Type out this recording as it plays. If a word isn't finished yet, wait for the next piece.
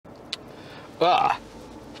Ugh.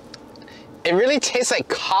 It really tastes like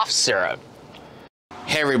cough syrup.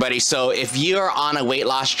 Hey everybody, so if you're on a weight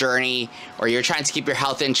loss journey or you're trying to keep your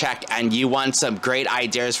health in check and you want some great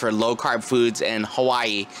ideas for low carb foods in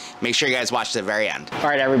Hawaii, make sure you guys watch the very end. All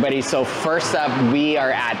right everybody, so first up we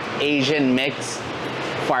are at Asian Mix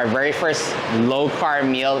for our very first low carb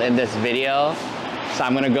meal in this video. So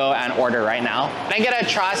I'm gonna go and order right now. Can I get a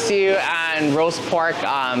char siu and roast pork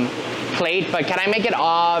plate, but can I make it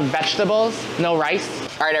all vegetables, no rice?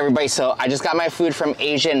 All right everybody, so I just got my food from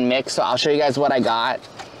Asian Mix, so I'll show you guys what I got.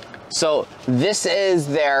 So this is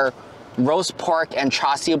their roast pork and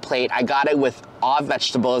char siu plate. I got it with all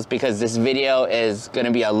vegetables because this video is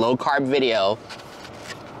gonna be a low carb video.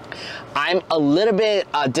 I'm a little bit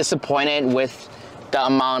disappointed with the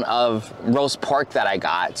amount of roast pork that I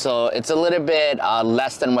got. So it's a little bit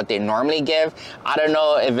less than what they normally give. I don't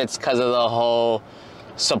know if it's because of the whole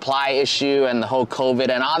supply issue and the whole COVID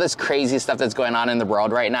and all this crazy stuff that's going on in the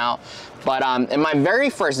world right now. But in my very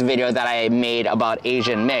first video that I made about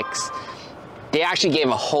Asian Mix, they actually gave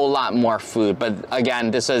a whole lot more food. But again,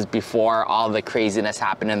 this was before all the craziness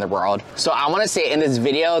happened in the world. So I wanna say in this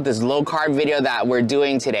video, this low carb video that we're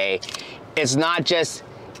doing today, it's not just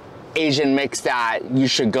Asian Mix that you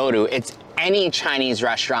should go to. It's any Chinese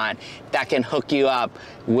restaurant that can hook you up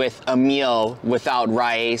with a meal without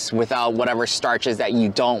rice, without whatever starches that you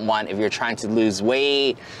don't want if you're trying to lose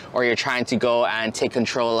weight or you're trying to go and take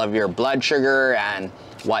control of your blood sugar and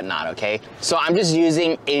whatnot, okay? So I'm just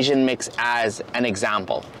using Asian Mix as an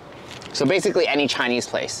example. So basically any Chinese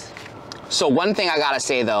place. So one thing I gotta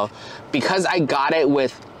say though, because I got it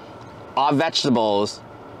with all vegetables,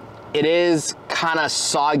 it is kind of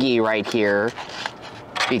soggy right here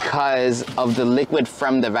because of the liquid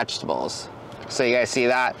from the vegetables. So you guys see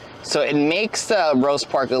that? So it makes the roast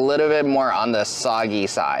pork a little bit more on the soggy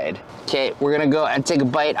side. Okay, we're gonna go and take a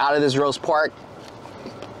bite out of this roast pork.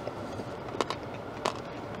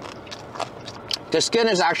 The skin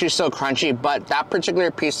is actually still crunchy, but that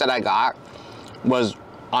particular piece that I got was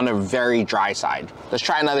on a very dry side. Let's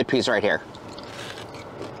try another piece right here.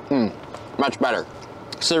 Much better.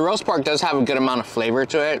 So the roast pork does have a good amount of flavor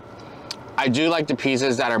to it. I do like the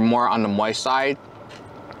pieces that are more on the moist side,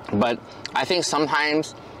 but I think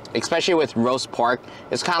sometimes, especially with roast pork,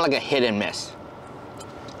 it's kind of like a hit and miss.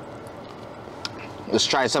 Let's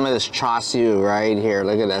try some of this char siu right here.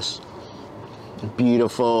 Look at this.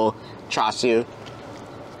 Beautiful char siu.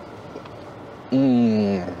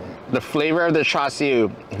 The flavor of the char siu,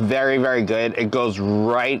 very, very good. It goes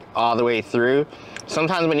right all the way through.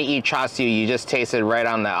 Sometimes when you eat char siu, you just taste it right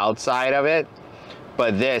on the outside of it.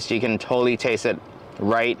 But this, you can totally taste it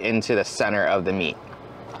right into the center of the meat.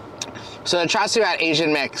 So the char siu at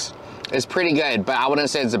Asian Mix is pretty good, but I wouldn't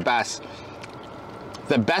say it's the best.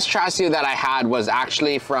 The best char siu that I had was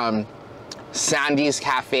actually from Sandy's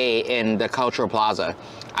Cafe in the Cultural Plaza.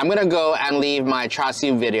 I'm gonna go and leave my char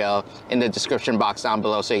siu video in the description box down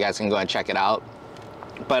below so you guys can go and check it out.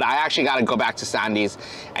 But I actually gotta go back to Sandy's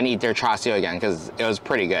and eat their char siu again because it was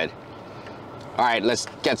pretty good. All right, let's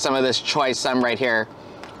get some of this Choi right here.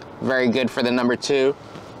 Very good for the number 2.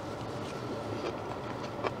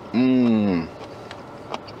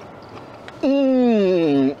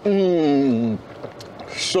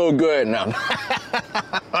 So good. No.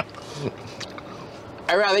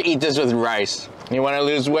 I'd rather eat this with rice. You wanna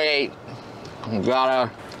lose weight, you gotta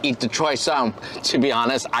eat the Choi. To be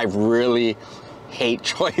honest, I really hate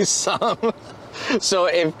Choi. So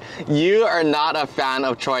if you are not a fan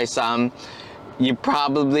of Choi, you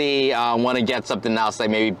probably want to get something else, like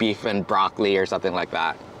maybe beef and broccoli or something like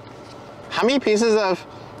that. How many pieces of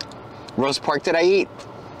roast pork did I eat?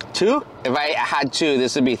 2? If I had 2,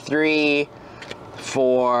 this would be 3,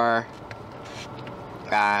 4,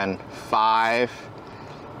 and 5.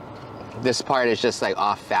 This part is just like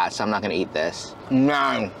off fat, so I'm not gonna eat this.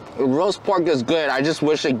 Man, roast pork is good. I just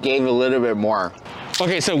wish it gave a little bit more.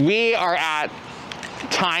 Okay, so we are at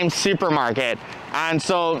Times Supermarket. And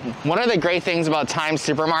so one of the great things about Times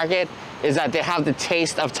Supermarket is that they have the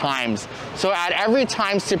taste of Times. So at every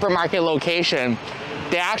Times Supermarket location,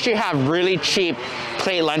 they actually have really cheap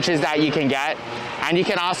plate lunches that you can get. And you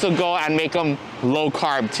can also go and make them low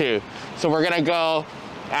carb too. So we're gonna go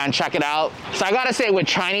and check it out. So I gotta say with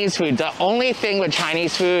Chinese food, the only thing with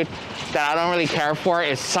Chinese food that I don't really care for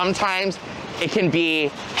is sometimes it can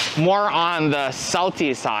be more on the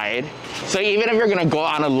salty side. So even if you're gonna go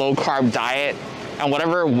on a low carb diet, and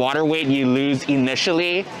whatever water weight you lose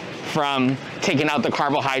initially from taking out the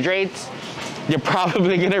carbohydrates, you're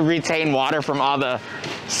probably gonna retain water from all the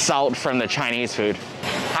salt from the Chinese food.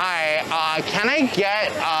 Hi, can I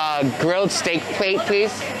get a grilled steak plate,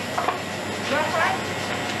 please?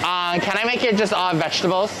 Can I make it just all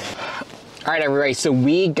vegetables? All right, everybody, so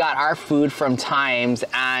we got our food from Times,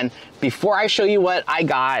 and before I show you what I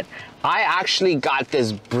got, I actually got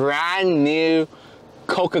this brand new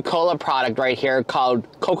Coca-Cola product right here called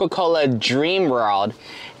Coca-Cola Dream World,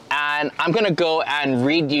 and I'm gonna go and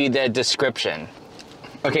read you the description.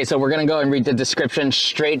 Okay, so we're gonna go and read the description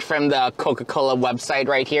straight from the Coca-Cola website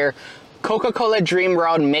right here. Coca-Cola Dream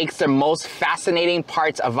World makes the most fascinating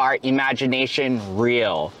parts of our imagination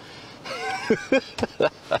real.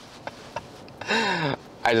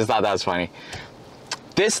 I just thought that was funny.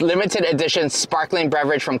 This limited edition sparkling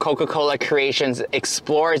beverage from Coca-Cola Creations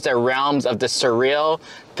explores the realms of the surreal,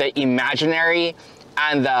 the imaginary,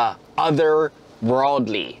 and the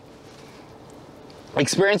otherworldly.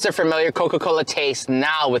 Experience the familiar Coca-Cola taste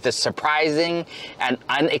now with a surprising and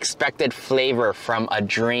unexpected flavor from a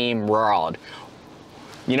dream world.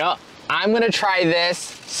 You know, I'm gonna try this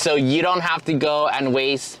so you don't have to go and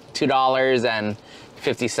waste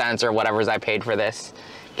 $2.50 or whatever I paid for this.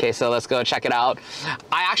 Okay, so let's go check it out.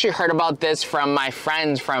 I actually heard about this from my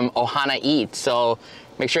friends from Ohana Eat, so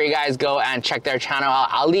make sure you guys go and check their channel out.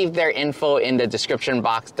 I'll leave their info in the description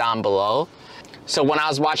box down below. So when I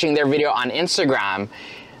was watching their video on Instagram,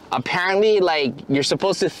 apparently like you're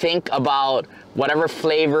supposed to think about whatever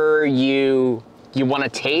flavor you want to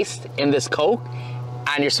taste in this Coke,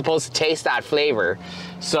 and you're supposed to taste that flavor.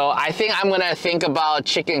 So I think I'm gonna think about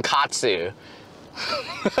chicken katsu.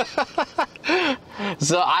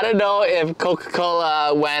 So I don't know if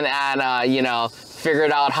Coca-Cola went and you know,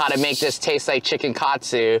 figured out how to make this taste like chicken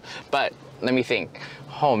katsu, but let me think.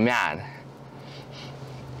 Oh man,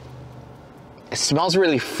 it smells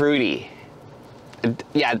really fruity.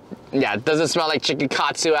 Yeah, it doesn't smell like chicken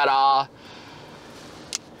katsu at all.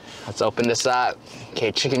 Let's open this up.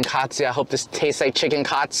 Okay, chicken katsu. I hope this tastes like chicken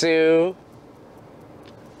katsu.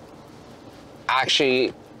 I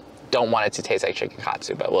actually don't want it to taste like chicken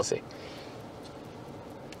katsu, but we'll see.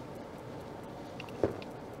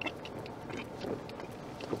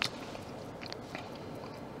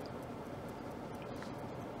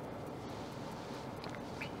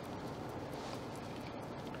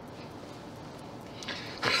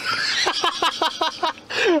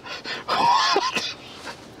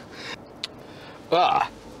 Ugh.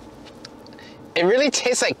 It really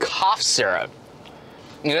tastes like cough syrup.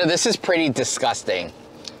 You know, this is pretty disgusting.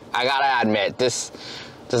 I gotta admit, this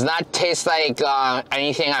does not taste like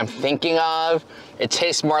anything I'm thinking of. It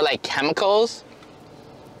tastes more like chemicals.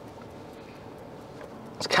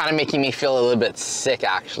 It's kind of making me feel a little bit sick,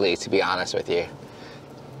 actually, to be honest with you.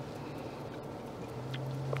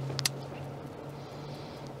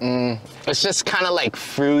 It's just kind of like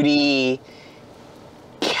fruity,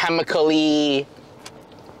 chemically.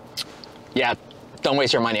 Yeah, don't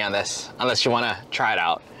waste your money on this unless you want to try it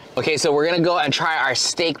out. Okay, so we're gonna go and try our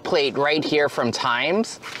steak plate right here from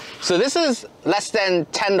Times. So this is less than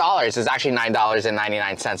 $10. It's actually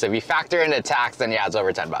 $9.99. If you factor in the tax, then yeah, it's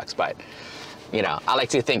over 10 bucks. But you know, I like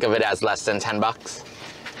to think of it as less than 10 bucks.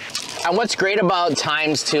 And what's great about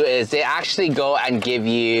Times too is they actually go and give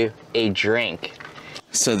you a drink.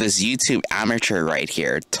 So this YouTube amateur right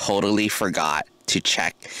here totally forgot to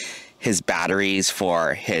check his batteries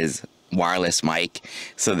for his wireless mic,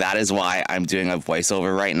 so that is why I'm doing a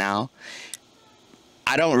voiceover right now.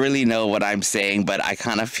 I don't really know what I'm saying, but I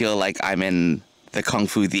kind of feel like I'm in the Kung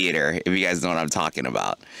Fu theater, if you guys know what I'm talking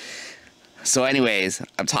about. So anyways,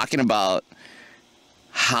 I'm talking about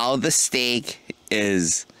how the steak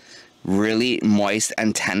is really moist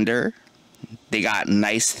and tender. They got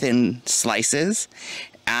nice thin slices.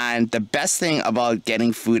 And the best thing about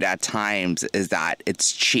getting food at Times is that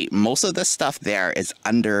it's cheap. Most of the stuff there is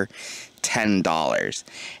under $10.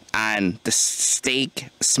 And the steak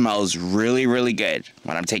smells really, really good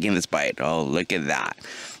when I'm taking this bite. Oh, look at that.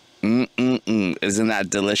 Isn't that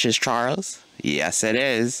delicious, Charles? Yes, it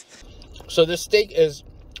is. So this steak is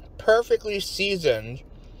perfectly seasoned.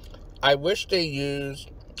 I wish they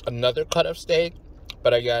used another cut of steak,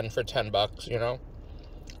 but again, for 10 bucks, you know.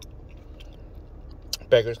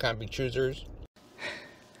 Beggars can't be choosers.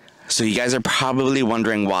 So you guys are probably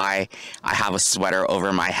wondering why I have a sweater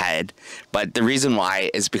over my head, but the reason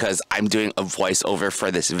why is because I'm doing a voiceover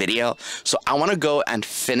for this video. So I want to go and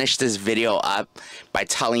finish this video up by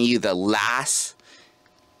telling you the last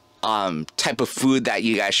type of food that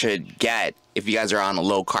you guys should get if you guys are on a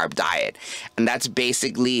low carb diet, and that's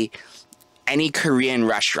basically any Korean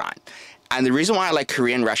restaurant. And the reason why I like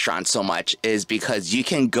Korean restaurants so much is because you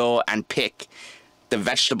can go and pick the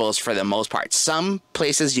vegetables for the most part. Some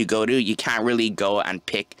places you go to, you can't really go and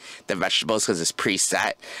pick the vegetables because it's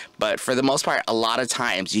preset. But for the most part, a lot of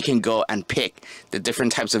times you can go and pick the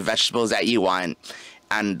different types of vegetables that you want.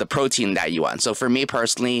 and the protein that you want. So for me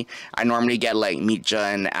personally, I normally get like meat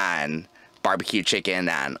jun and barbecue chicken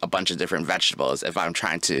and a bunch of different vegetables if I'm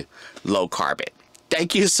trying to low carb it.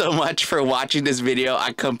 Thank you so much for watching this video.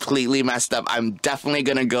 I completely messed up. I'm definitely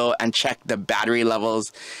gonna go and check the battery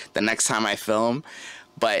levels the next time I film.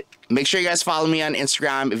 But make sure you guys follow me on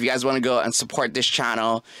Instagram. If you guys want to go and support this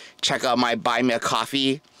channel, check out my Buy Me a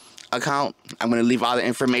Coffee account. I'm going to leave all the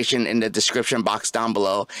information in the description box down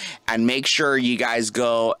below. And make sure you guys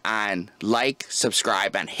go and like,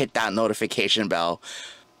 subscribe, and hit that notification bell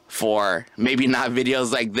for maybe not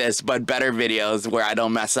videos like this, but better videos where I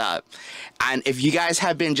don't mess up. And if you guys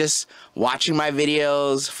have been just watching my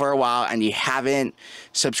videos for a while and you haven't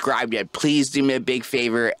subscribed yet, please do me a big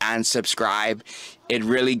favor and subscribe. It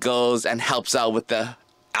really goes and helps out with the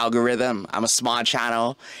algorithm. I'm a small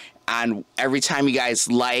channel, and every time you guys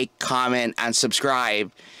like, comment, and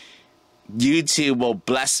subscribe, YouTube will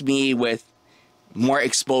bless me with more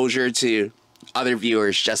exposure to other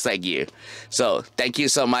viewers just like you. So thank you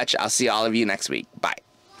so much. I'll see all of you next week. Bye.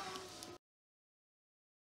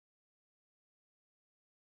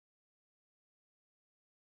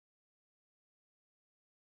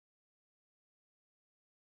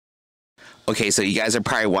 Okay, so you guys are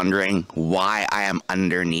probably wondering why I am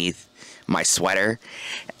underneath my sweater.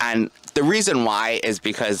 And the reason why is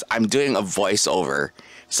because I'm doing a voiceover.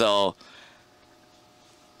 So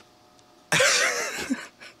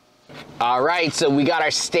all right, so we got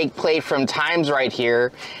our steak plate from Times right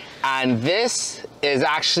here, and this is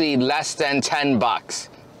actually less than 10 bucks.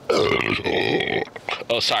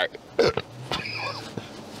 Oh, sorry.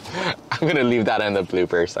 I'm gonna leave that in the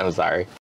bloopers. I'm sorry.